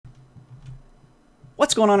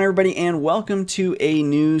What's going on, everybody, and welcome to a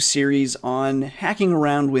new series on hacking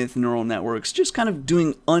around with neural networks, just kind of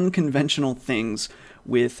doing unconventional things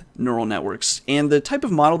with neural networks. And the type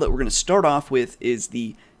of model that we're going to start off with is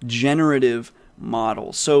the generative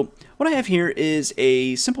model. So what I have here is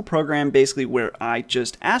a simple program basically where I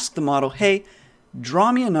just ask the model, hey,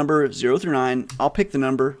 draw me a number 0 through 9. I'll pick the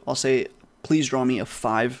number. I'll say, please draw me a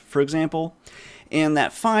 5, for example. And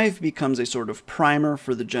that 5 becomes a sort of primer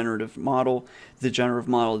for the generative model. The generative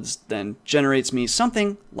model then generates me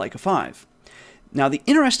something like a 5. Now, the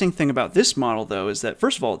interesting thing about this model, though, is that,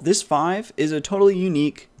 first of all, this 5 is a totally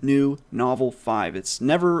unique, new, novel 5. It's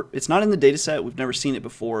not in the data set. We've never seen it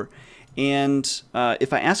before. And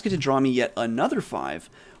if I ask it to draw me yet another 5,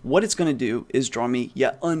 what it's going to do is draw me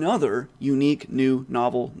yet another unique, new,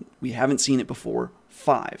 novel, we haven't seen it before,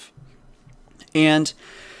 5. And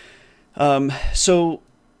so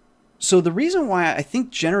the reason why I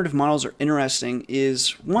think generative models are interesting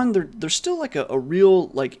is, one, they're still like a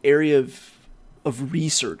real area of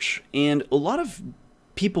research, and a lot of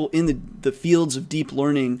people in the fields of deep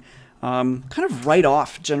learning kind of write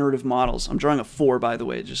off generative models. I'm drawing a 4, by the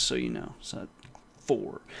way, just so you know. So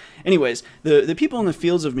 4. Anyways, the people in the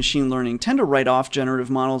fields of machine learning tend to write off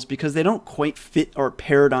generative models because they don't quite fit our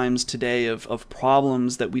paradigms today of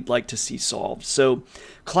problems that we'd like to see solved. So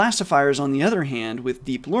classifiers, on the other hand, with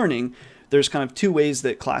deep learning, there's kind of two ways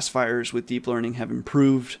that classifiers with deep learning have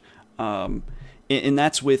improved, and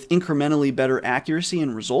that's with incrementally better accuracy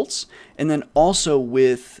and results, and then also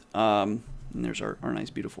with, and there's our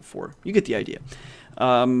nice beautiful 4. You get the idea.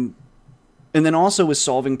 And then also with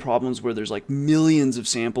solving problems where there's like millions of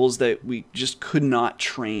samples that we just could not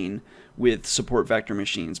train with support vector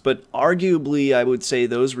machines. But arguably, I would say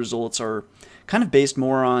those results are kind of based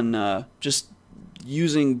more on just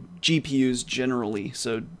using GPUs generally,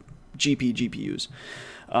 so GPUs.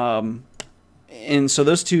 And so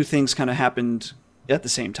those two things kind of happened at the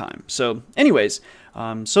same time. So anyways,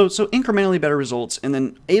 so incrementally better results, and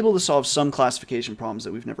then able to solve some classification problems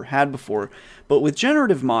that we've never had before. But with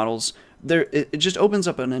generative models, it just opens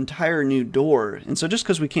up an entire new door. And so just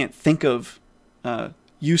because we can't think of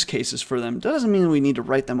use cases for them doesn't mean we need to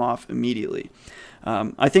write them off immediately.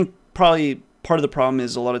 I think probably part of the problem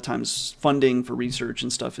is a lot of times funding for research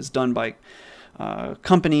and stuff is done by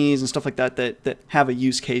companies and stuff like that have a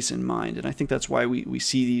use case in mind. And I think that's why we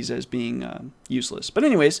see these as being useless. But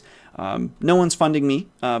anyways, no one's funding me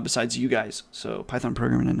besides you guys. So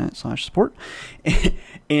pythonprogramming.net/support.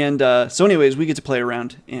 And so anyways, we get to play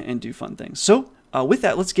around and do fun things. So with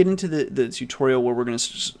that, let's get into the tutorial where we're going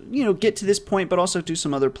to get to this point, but also do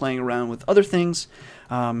some other playing around with other things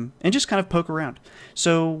and just kind of poke around.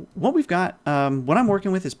 So what we've got, what I'm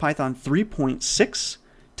working with is Python 3.6.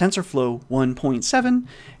 TensorFlow 1.7,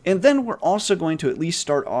 and then we're also going to at least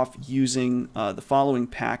start off using the following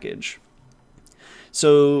package.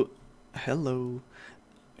 So, hello,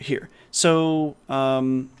 here. So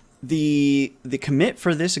the commit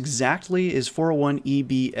for this exactly is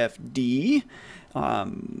 401EBFD.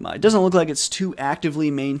 It doesn't look like it's too actively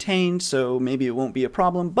maintained, so maybe it won't be a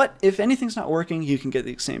problem. But if anything's not working, you can get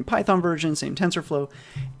the same Python version, same TensorFlow,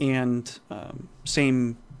 and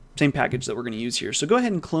same package that we're going to use here. So go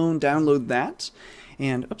ahead and download that,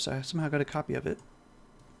 and oops, I somehow got a copy of it.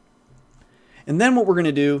 And then what we're going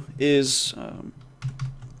to do is I'm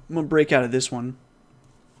going to break out of this one,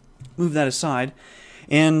 move that aside,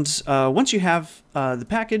 and once you have the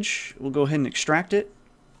package, we'll go ahead and extract it,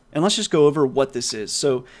 and let's just go over what this is.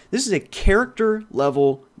 So this is a character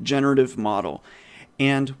level generative model,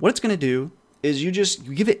 and what it's going to do is you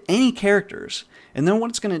give it any characters, and then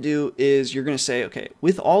what it's going to do is you're going to say, okay,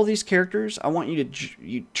 with all these characters, I want you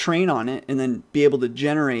to train on it and then be able to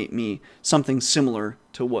generate me something similar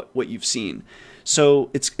to what you've seen.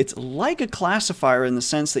 So it's like a classifier in the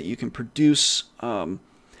sense that you can produce,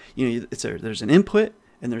 there's an input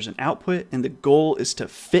and there's an output, and the goal is to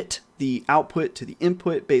fit the output to the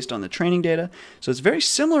input based on the training data. So it's very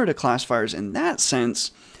similar to classifiers in that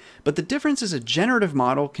sense, but the difference is a generative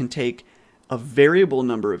model can take a variable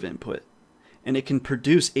number of input, and it can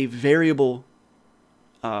produce a variable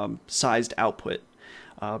sized output.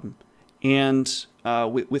 With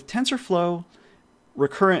TensorFlow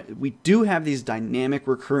recurrent, we do have these dynamic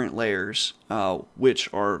recurrent layers,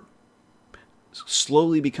 which are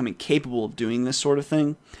slowly becoming capable of doing this sort of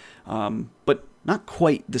thing, but not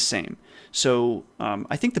quite the same. So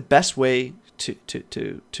I think the best way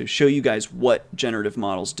to show you guys what generative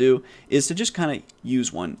models do is to just kind of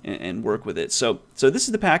use one and work with it. So this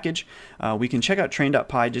is the package. We can check out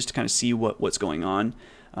train.py just to kind of see what's going on.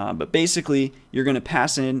 But basically, you're going to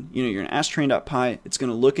pass in, you're going to ask train.py. It's going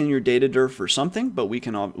to look in your data dir for something, but we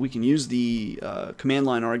can use the command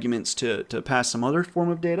line arguments to pass some other form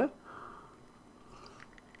of data.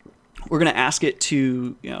 We're going to ask it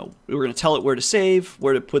to, we're going to tell it where to save,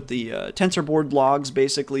 where to put the TensorBoard logs,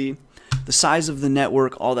 basically, the size of the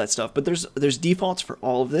network, all that stuff. But there's defaults for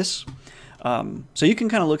all of this. So you can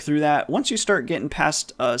kind of look through that. Once you start getting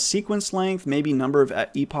past sequence length, maybe number of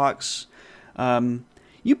epochs,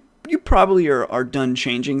 you probably are done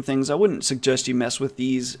changing things. I wouldn't suggest you mess with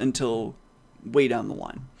these until way down the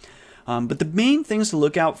line. But the main things to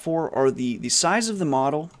look out for are the size of the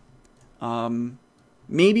model,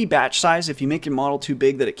 maybe batch size. If you make your model too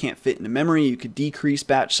big that it can't fit into memory, you could decrease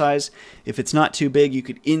batch size. If it's not too big, you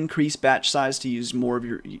could increase batch size to use more of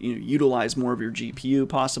your, utilize more of your GPU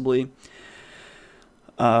possibly.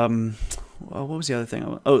 What was the other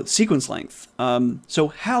thing? Oh, sequence length. So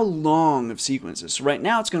how long of sequences? So right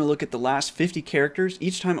now it's going to look at the last 50 characters.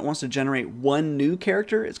 Each time it wants to generate one new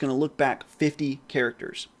character, it's going to look back 50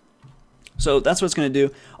 characters. So that's what it's going to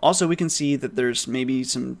do. Also, we can see that there's maybe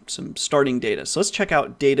some starting data. So let's check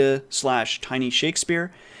out data/tiny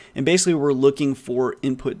Shakespeare. And basically we're looking for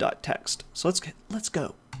input.txt. So let's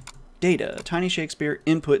go. Data, tiny Shakespeare,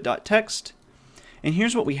 input.txt. And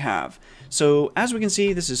here's what we have. So as we can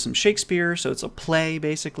see, this is some Shakespeare, so it's a play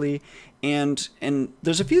basically, and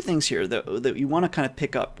there's a few things here that you want to kind of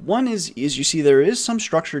pick up. One is you see there is some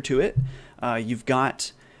structure to it. You've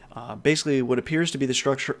got basically what appears to be the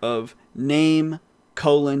structure of name,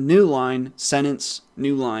 colon, new line, sentence,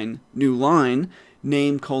 new line,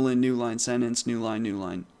 name, colon, new line, sentence, new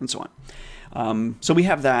line, and so on. So we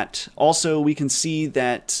have that. Also, we can see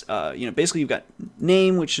that, basically you've got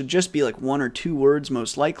name, which should just be like 1 or 2 words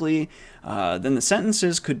most likely. Then the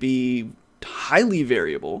sentences could be highly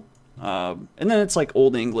variable. And then it's like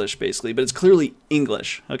Old English basically, but it's clearly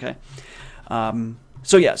English. Okay.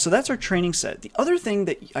 So yeah, so that's our training set. The other thing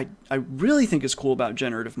that I really think is cool about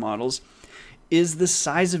generative models is the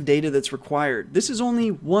size of data that's required. This is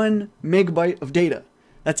only 1 megabyte of data.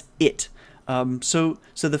 That's it. So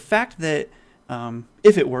the fact that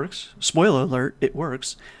if it works, spoiler alert, it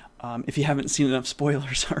works. If you haven't seen enough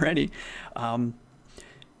spoilers already,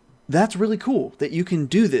 that's really cool that you can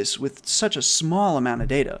do this with such a small amount of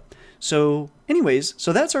data. So anyways,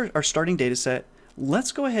 so that's our starting data set.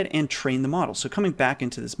 Let's go ahead and train the model. So coming back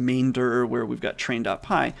into this main dir where we've got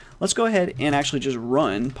train.py, let's go ahead and actually just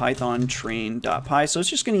run python train.py. So it's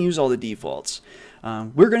just going to use all the defaults.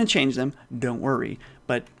 We're going to change them, don't worry,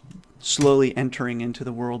 but slowly entering into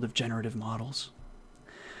the world of generative models.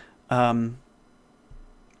 So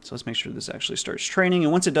let's make sure this actually starts training.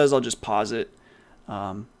 And once it does, I'll just pause it.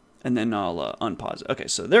 And then I'll unpause it. Okay,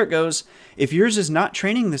 so there it goes. If yours is not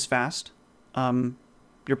training this fast,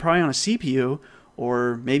 you're probably on a CPU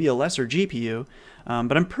or maybe a lesser GPU.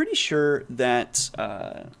 But I'm pretty sure that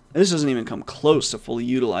this doesn't even come close to fully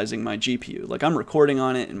utilizing my GPU. Like I'm recording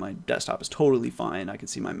on it and my desktop is totally fine. I can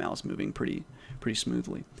see my mouse moving pretty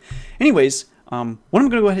smoothly. Anyways, what I'm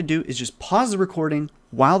going to go ahead and do is just pause the recording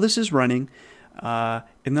while this is running, and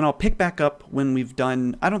then I'll pick back up when we've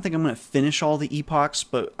done. I don't think I'm going to finish all the epochs,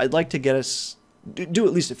 but I'd like to get us do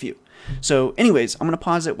at least a few. So anyways, I'm going to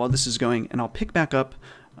pause it while this is going, and I'll pick back up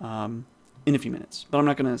in a few minutes. But I'm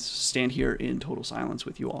not going to stand here in total silence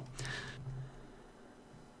with you all.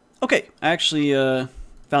 Okay, I actually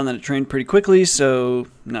found that it trained pretty quickly, so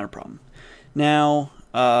not a problem. Now,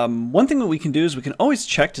 one thing that we can do is we can always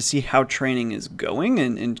check to see how training is going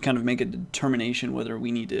and kind of make a determination whether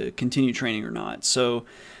we need to continue training or not. So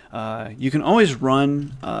you can always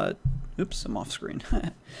run, oops, I'm off screen.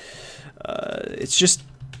 It's just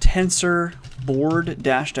TensorBoard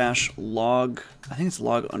 -- log, I think it's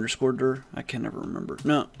log_dir. I can never remember.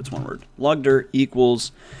 No, it's one word. Log_dir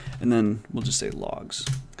equals, and then we'll just say logs,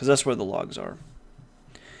 because that's where the logs are.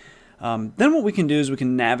 Then what we can do is we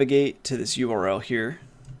can navigate to this URL here.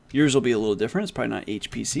 Yours will be a little different. It's probably not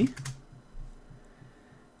HPC.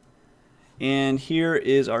 And here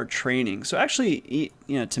is our training. So actually,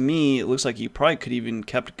 to me, it looks like you probably could even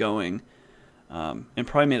kept going and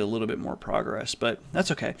probably made a little bit more progress, but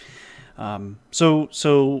that's okay.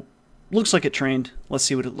 So looks like it trained. Let's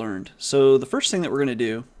see what it learned. So the first thing that we're going to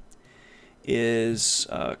do is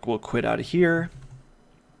we'll quit out of here.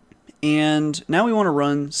 And now we want to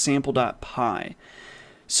run sample.py.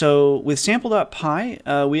 So with sample.py,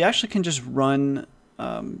 we actually can just run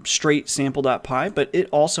straight sample.py, but it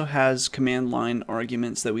also has command line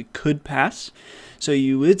arguments that we could pass. So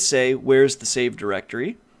you would say, where's the save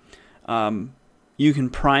directory? You can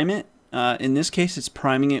prime it. In this case, it's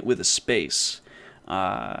priming it with a space.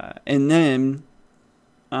 And then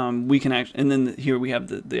we can actually, and then here we have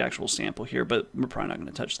the actual sample here, but we're probably not going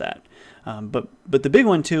to touch that. But the big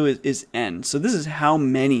one too is n. So this is how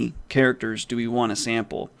many characters do we want to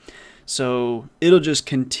sample. So it'll just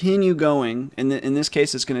continue going, and in this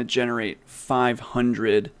case, it's going to generate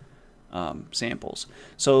 500 samples.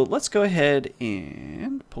 So let's go ahead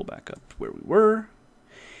and pull back up to where we were,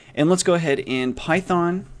 and let's go ahead and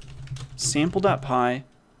Python sample.py.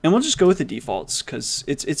 And we'll just go with the defaults because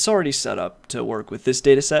it's already set up to work with this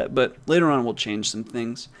data set, but later on we'll change some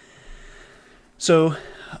things. So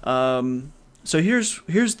so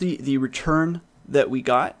here's the return that we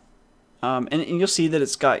got, and you'll see that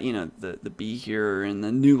it's got, you know, the B here, and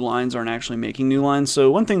the new lines aren't actually making new lines. So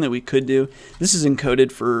one thing that we could do, this is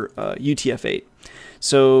encoded for UTF-8.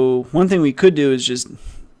 So one thing we could do is just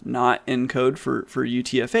not encode for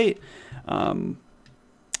UTF-8.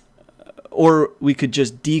 Or we could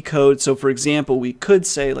just decode. So for example, we could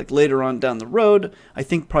say, like, later on down the road, I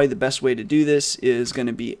think probably the best way to do this is going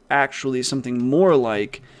to be actually something more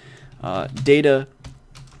like data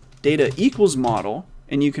equals model,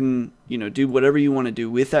 and you can, you know, do whatever you want to do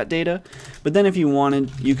with that data. But then if you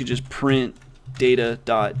wanted, you could just print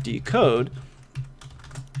data.decode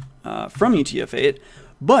from UTF-8.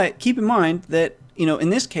 But keep in mind that, you know, in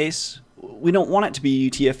this case, we don't want it to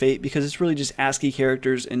be UTF-8 because it's really just ASCII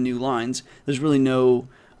characters and new lines. There's really no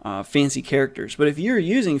fancy characters. But if you're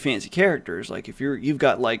using fancy characters, like if you've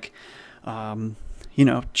got like, you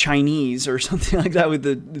know, Chinese or something like that with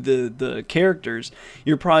the characters,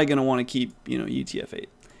 you're probably going to want to keep, you know, UTF-8.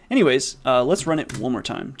 Anyways, let's run it one more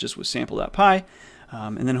time just with sample.py,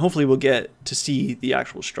 and then hopefully we'll get to see the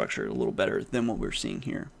actual structure a little better than what we're seeing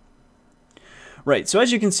here. Right, so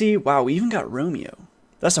as you can see, wow, we even got Romeo.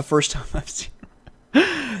 That's the first time I've seen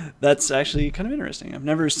it. That's actually kind of interesting. I've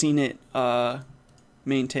never seen it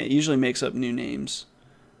maintain. It usually makes up new names.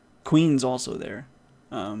 Queen's also there.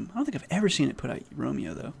 I don't think I've ever seen it put out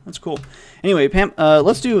Romeo, though. That's cool. Anyway, Pam,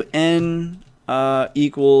 let's do n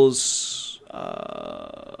equals, let's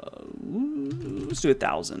do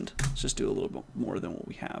 1,000. Let's just do a little bit more than what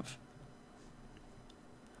we have.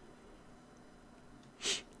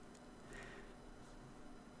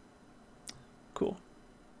 Cool.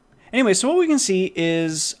 Anyway, so what we can see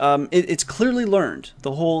is it's clearly learned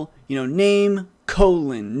the whole, you know, name,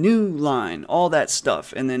 colon, new line, all that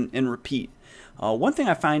stuff, and then repeat. One thing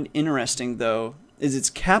I find interesting, though, is it's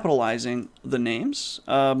capitalizing the names.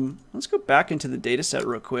 Let's go back into the data set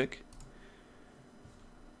real quick.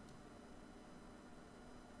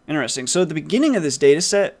 Interesting. So at the beginning of this data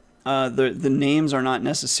set, the names are not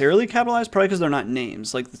necessarily capitalized, probably because they're not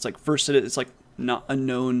names. Like it's like first it's like not a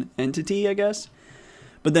known entity, I guess.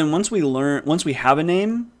 But then once we have a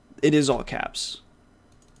name, it is all caps.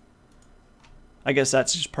 I guess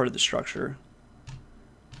that's just part of the structure.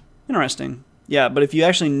 Interesting. Yeah, but if you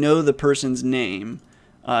actually know the person's name,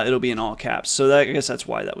 it'll be in all caps. So I guess that's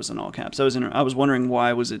why that was in all caps. I was wondering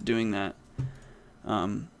why was it doing that.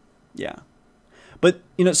 Yeah. But,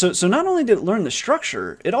 you know, so not only did it learn the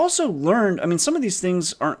structure, it also learned, I mean, some of these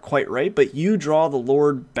things aren't quite right, but you draw the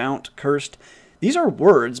Lord, Bount, cursed. These are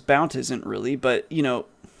words. Bount isn't really, but, you know,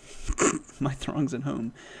 my throng's at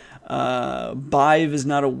home. Bive is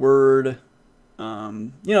not a word.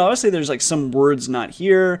 You know, obviously there's like some words not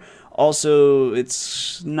here. Also,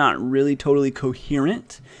 it's not really totally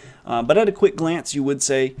coherent. But at a quick glance, you would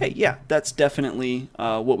say, hey, yeah, that's definitely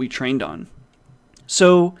what we trained on.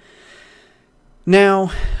 So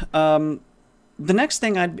now, the next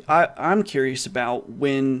thing I'm curious about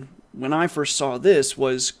when I first saw this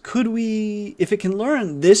was, could we, if it can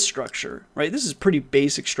learn this structure, right? This is pretty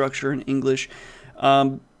basic structure in English.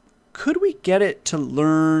 Could we get it to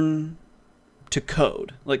learn to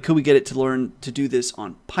code? Like, could we get it to learn to do this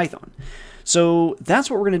on Python? So that's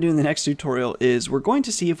what we're going to do in the next tutorial, is we're going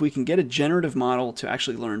to see if we can get a generative model to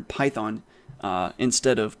actually learn Python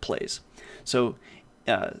instead of plays. So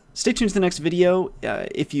stay tuned to the next video.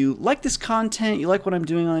 If you like this content, you like what I'm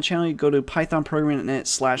doing on the channel, you go to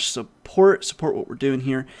pythonprogramming.net/support, support what we're doing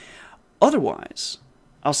here. Otherwise,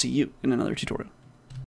 I'll see you in another tutorial.